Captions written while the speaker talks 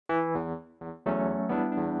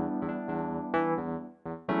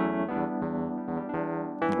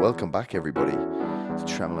welcome back everybody to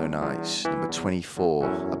Tremelo Nights, number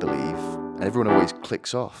 24, I believe. And everyone always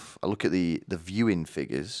clicks off. I look at the viewing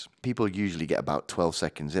figures. People usually get about 12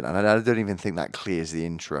 seconds in, and I don't even think that clears the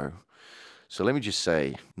intro. So let me just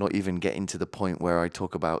say, not even getting to the point where I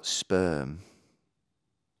talk about sperm.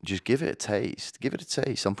 Just give it a taste. Give it a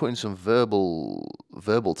taste. I'm putting some verbal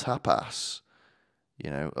tapas,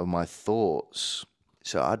 of my thoughts.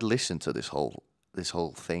 So I'd listen to this whole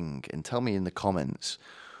thing and tell me in the comments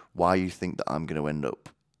why you think that I'm going to end up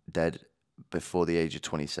dead before the age of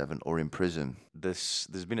 27 or in prison. There's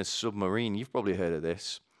been a submarine. You've probably heard of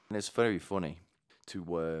this, and it's very funny to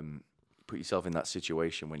put yourself in that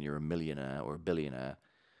situation when you're a millionaire or a billionaire.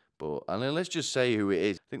 But let's just say who it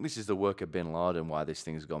is. I think this is the work of Bin Laden, why this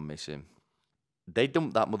thing's gone missing. They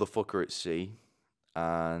dumped that motherfucker at sea,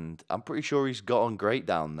 and I'm pretty sure he's got on great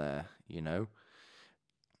down there,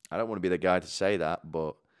 I don't want to be the guy to say that,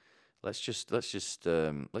 but let's just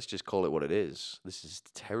call it what it is. This is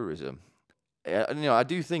terrorism. I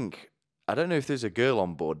do think, I don't know if there's a girl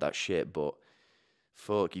on board that shit, but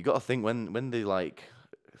fuck, you got to think when they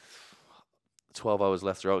 12 hours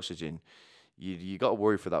left their oxygen, you got to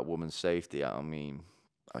worry for that woman's safety. I mean,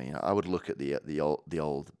 I would look at the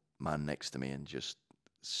old man next to me and just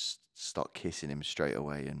start kissing him straight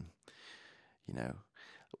away, and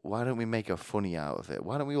why don't we make a funny out of it?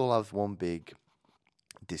 Why don't we all have one big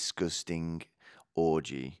disgusting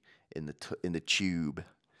orgy in the tube,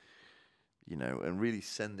 and really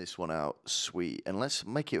send this one out sweet, and let's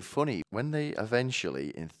make it funny when they eventually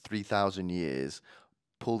in 3,000 years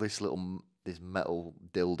pull this metal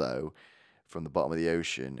dildo from the bottom of the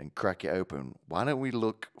ocean and crack it open. Why don't we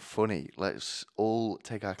look funny? Let's all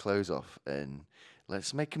take our clothes off and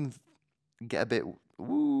let's make them get a bit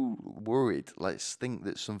worried. Let's think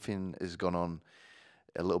that something has gone on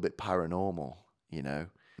a little bit paranormal,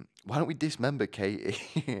 Why don't we dismember Katie?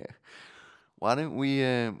 Why don't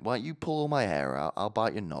you pull all my hair out, I'll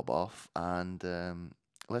bite your knob off, and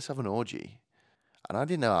let's have an orgy. And I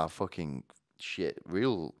didn't know how fucking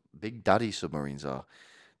real big daddy submarines are.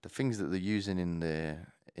 The things that they're using in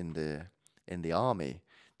the army,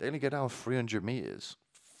 they only go down 300 meters.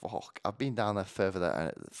 Fuck, I've been down there further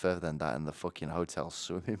than that in the fucking hotel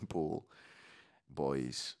swimming pool,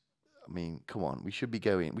 boys. I mean, come on, we should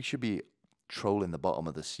be trolling the bottom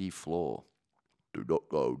of the sea floor. Do not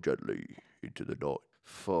go gently into the night.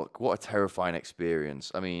 Fuck, what a terrifying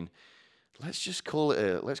experience. I mean, let's call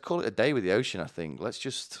it a day with the ocean. I think let's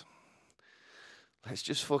just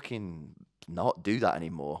fucking not do that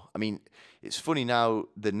anymore. I mean, it's funny now.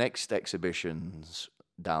 The next exhibitions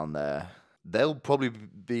down there, they'll probably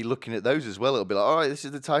be looking at those as well. It'll be like, all right, this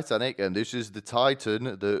is the Titanic, and this is the Titan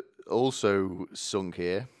that also sunk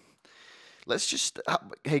here. Let's just,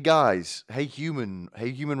 hey guys, hey human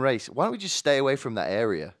race, why don't we just stay away from that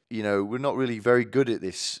area? We're not really very good at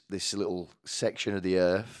this little section of the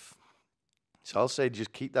earth. So I'll say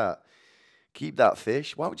just keep that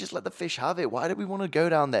fish. Why don't we just let the fish have it? Why do we want to go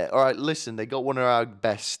down there? All right, listen, they got one of our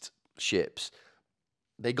best ships.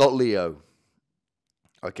 They got Leo.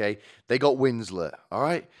 Okay, they got Winslet. All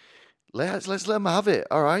right, let's let them have it.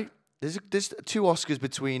 All right, there's 2 Oscars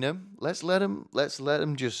between them. Let's let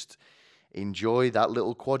them just enjoy that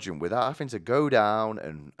little quadrant without having to go down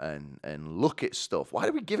and look at stuff. Why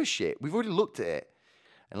do we give a shit? We've already looked at it.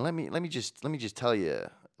 And let me just tell you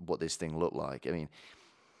what this thing looked like. I mean,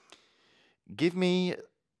 give me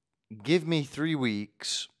 3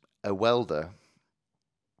 weeks, a welder,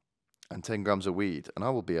 and 10 grams of weed, and I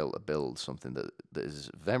will be able to build something that is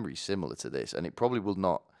very similar to this, and it probably will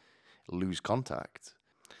not lose contact.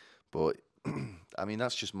 But I mean,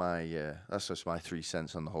 that's just my 3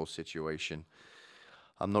 cents on the whole situation.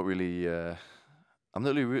 I like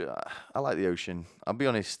the ocean. I'll be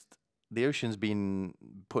honest, the ocean's been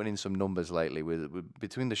putting in some numbers lately with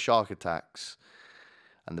between the shark attacks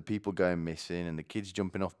and the people going missing and the kids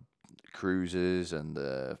jumping off cruises and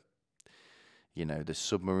the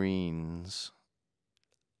submarines.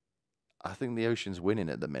 I think the ocean's winning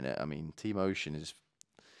at the minute. I mean, Team Ocean it's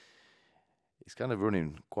kind of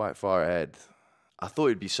running quite far ahead. I thought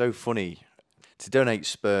it'd be so funny to donate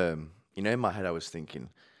sperm. In my head I was thinking,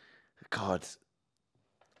 God,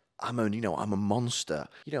 I'm a monster.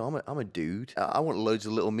 I'm a dude. I want loads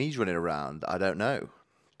of little me's running around. I don't know.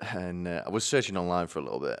 And I was searching online for a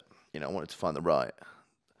little bit. I wanted to find the right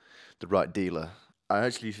dealer. I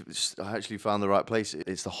actually found the right place.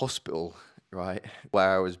 It's the hospital, right,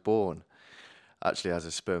 where I was born. Actually has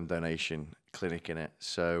a sperm donation clinic in it.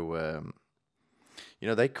 So,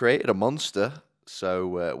 they created a monster.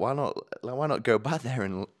 So why not go back there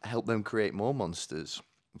and help them create more monsters?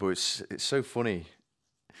 But it's so funny.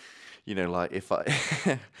 You know, like if I,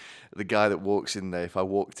 the guy that walks in there, if I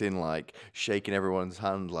walked in like shaking everyone's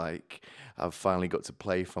hand, like I've finally got to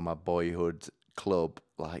play for my boyhood club,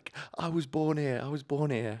 like I was born here, I was born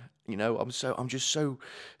here. You know, I'm just so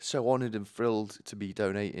honored and thrilled to be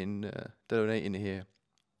donating here,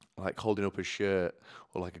 like holding up a shirt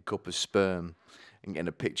or like a cup of sperm and getting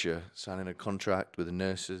a picture, signing a contract with the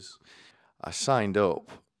nurses. I signed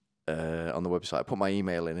up on the website. I put my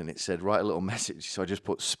email in, and it said write a little message. So I just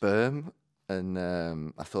put sperm, and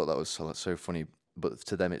I thought that was so funny. But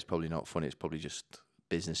to them, it's probably not funny. It's probably just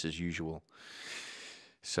business as usual.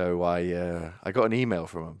 So I got an email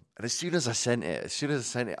from them, and as soon as I sent it,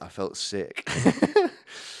 I felt sick.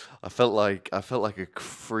 I felt like a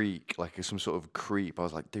freak, like some sort of creep. I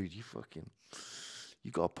was like, dude, you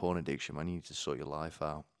got a porn addiction, man. You need to sort your life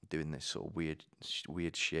out doing this sort of weird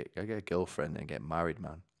shit. Go get a girlfriend and get married,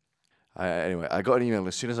 man. Anyway, I got an email.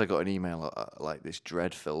 As soon as I got an email, like this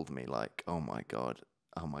dread filled me. Like, oh my god,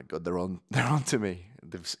 they're on to me.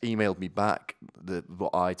 They've emailed me back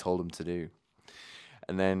what I told them to do,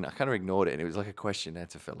 and then I kind of ignored it, and it was like a questionnaire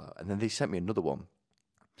to fill out. And then they sent me another one.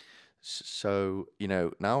 So you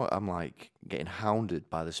know, now I'm like getting hounded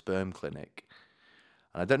by the sperm clinic,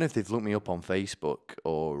 and I don't know if they've looked me up on Facebook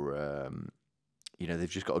or you know, they've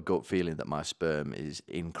just got a gut feeling that my sperm is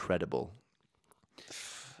incredible.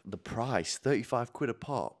 The price, 35 quid a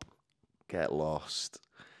pop. Get lost.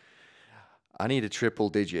 I need a triple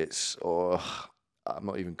digits or I'm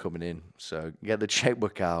not even coming in. So get the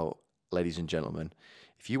checkbook out, ladies and gentlemen.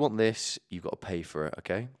 If you want this, you've got to pay for it,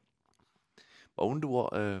 okay? But I wonder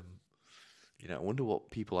what, you know, I wonder what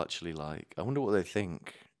people actually like. I wonder what they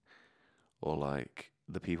think. Or like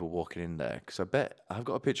the people walking in there. Because I bet I've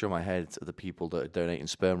got a picture in my head of the people that are donating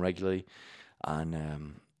sperm regularly. And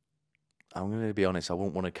I'm going to be honest, I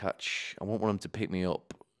won't want them to pick me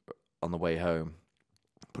up on the way home.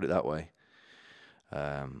 Put it that way.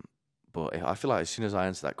 But I feel like as soon as I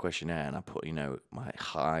answer that questionnaire and I put, you know, my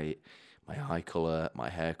height, my eye color, my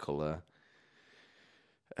hair color,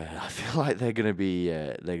 I feel like they're gonna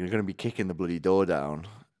be kicking the bloody door down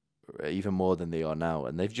even more than they are now,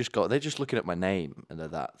 and they're just looking at my name and they're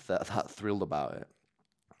that thrilled about it.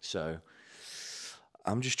 So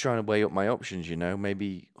I'm just trying to weigh up my options, you know,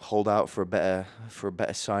 maybe hold out for a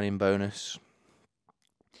better signing bonus.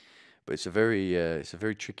 But it's a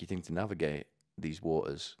very tricky thing to navigate, these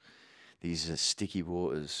waters, these sticky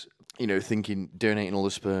waters. You know, donating all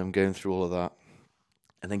the sperm, going through all of that,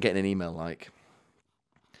 and then getting an email like,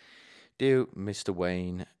 "Dear Mr.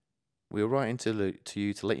 Wain, we are writing to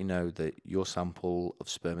you to let you know that your sample of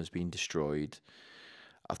sperm has been destroyed.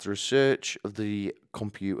 After a search of the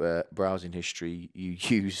computer browsing history you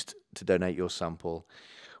used to donate your sample,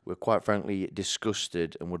 we're quite frankly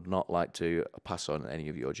disgusted and would not like to pass on any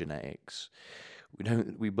of your genetics.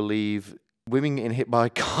 We believe women getting hit by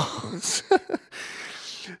cars."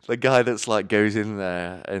 The guy that's like goes in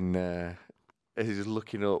there and is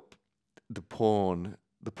looking up the porn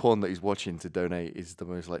that he's watching to donate is the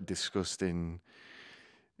most like disgusting,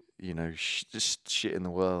 you know, just shit in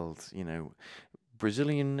the world. You know,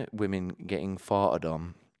 Brazilian women getting farted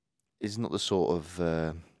on is not the sort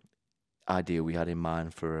of idea we had in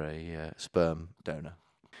mind for a sperm donor.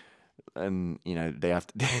 And you know, they have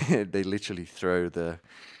to they literally throw the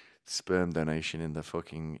sperm donation in the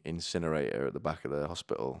fucking incinerator at the back of the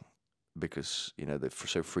hospital because, you know, they're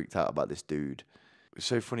so freaked out about this dude. It's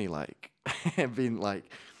so funny, like, being like,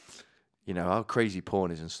 you know, how crazy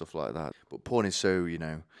porn is and stuff like that. But porn is so, you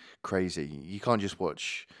know, crazy. You can't just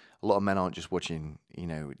watch, a lot of men aren't just watching, you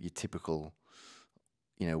know, your typical,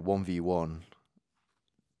 you know, 1v1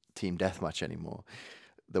 team deathmatch anymore.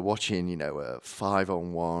 They're watching, you know, a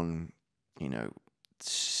 5-on-1, you know,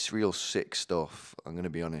 it's real sick stuff. I'm going to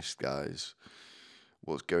be honest, guys.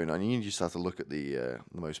 What's going on? You just have to look at the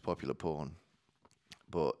most popular porn.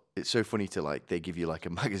 But it's so funny to like, they give you like a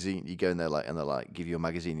magazine. You go in there like, and they're like, give you a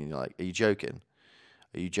magazine, and you're like, are you joking?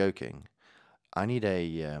 Are you joking? I need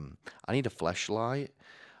a fleshlight.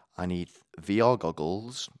 I need VR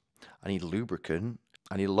goggles. I need lubricant.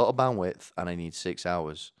 I need a lot of bandwidth, and I need 6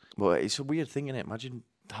 hours. Well, it's a weird thing, innit? Imagine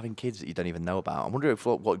having kids that you don't even know about. I wonder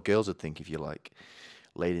what girls would think if you're like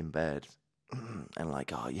laid in bed and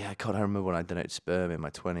like, oh yeah, God, I remember when I donated sperm in my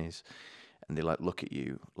 20s, and they like look at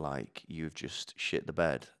you like you've just shit the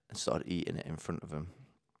bed and started eating it in front of them.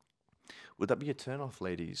 Would that be a turn off,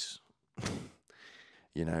 ladies?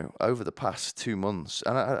 You know, over the past 2 months,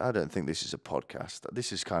 and I don't think this is a podcast.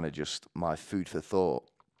 This is kind of just my food for thought.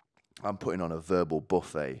 I'm putting on a verbal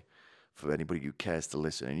buffet for anybody who cares to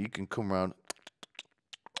listen, and you can come around,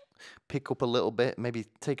 pick up a little bit, maybe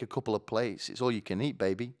take a couple of plates. It's all you can eat,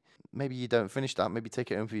 baby. maybe you don't finish that. Maybe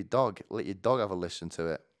take it home for your dog. Let your dog have a listen to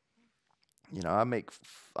it. You know, I make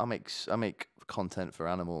content for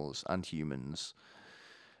animals and humans,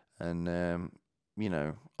 and you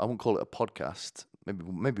know, I won't call it a podcast.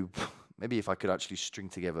 Maybe if I could actually string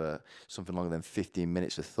together something longer than 15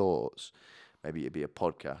 minutes of thoughts, maybe it'd be a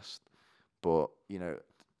podcast. But you know,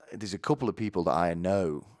 there's a couple of people that I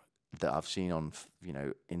know that I've seen on you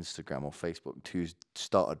know Instagram or Facebook who's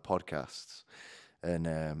started podcasts,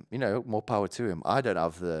 and you know, more power to him. I don't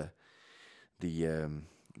have the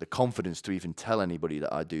confidence to even tell anybody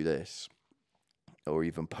that I do this or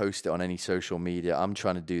even post it on any social media. I'm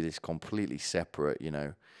trying to do this completely separate, you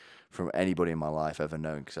know, from anybody in my life ever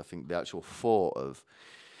known, because I think the actual thought of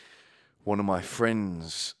one of my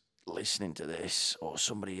friends listening to this or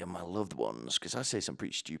somebody of my loved ones, because I say some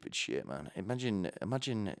pretty stupid shit, man. Imagine,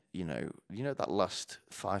 you know that last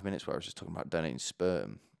 5 minutes where I was just talking about donating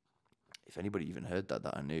sperm. If anybody even heard that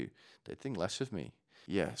I knew, they'd think less of me.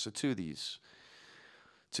 Yeah, so two of these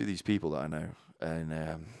people that I know,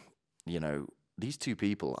 and you know, these two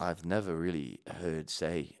people I've never really heard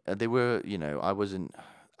say. They were, you know, I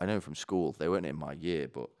know from school, they weren't in my year,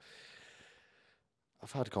 but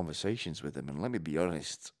I've had conversations with them, and let me be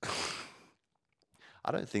honest,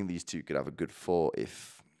 I don't think these two could have a good thought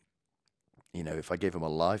if, you know, if I gave them a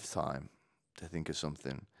lifetime to think of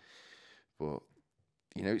something. But,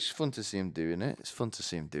 you know, it's fun to see them doing it. It's fun to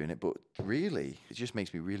see them doing it, but really, it just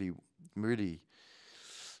makes me really, really,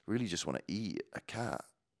 really just want to eat a cat.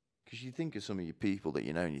 Because you think of some of your people that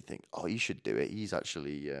you know, and you think, oh, he should do it. He's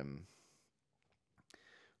actually a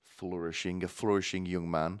flourishing young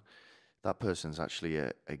man. That person's actually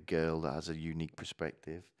a girl that has a unique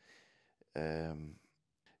perspective. You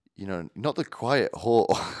know, not the quiet whore.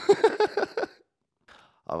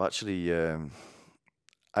 I've actually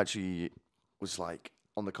was like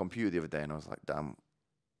on the computer the other day, and I was like, damn,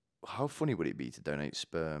 how funny would it be to donate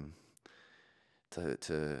sperm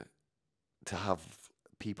to have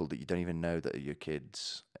people that you don't even know that are your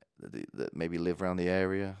kids that maybe live around the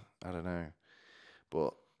area? I don't know,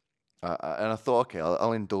 but and I thought, okay,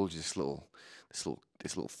 I'll indulge this little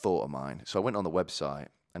thought of mine. So I went on the website,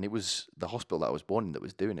 and it was the hospital that I was born in that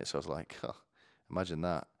was doing it. So I was like, huh, imagine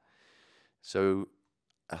that. So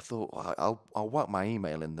I thought, well, I'll whack my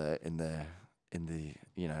email in the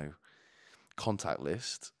you know contact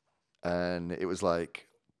list, and it was like,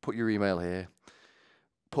 put your email here,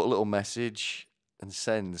 put a little message, and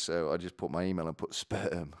send. So I just put my email and put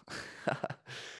sperm.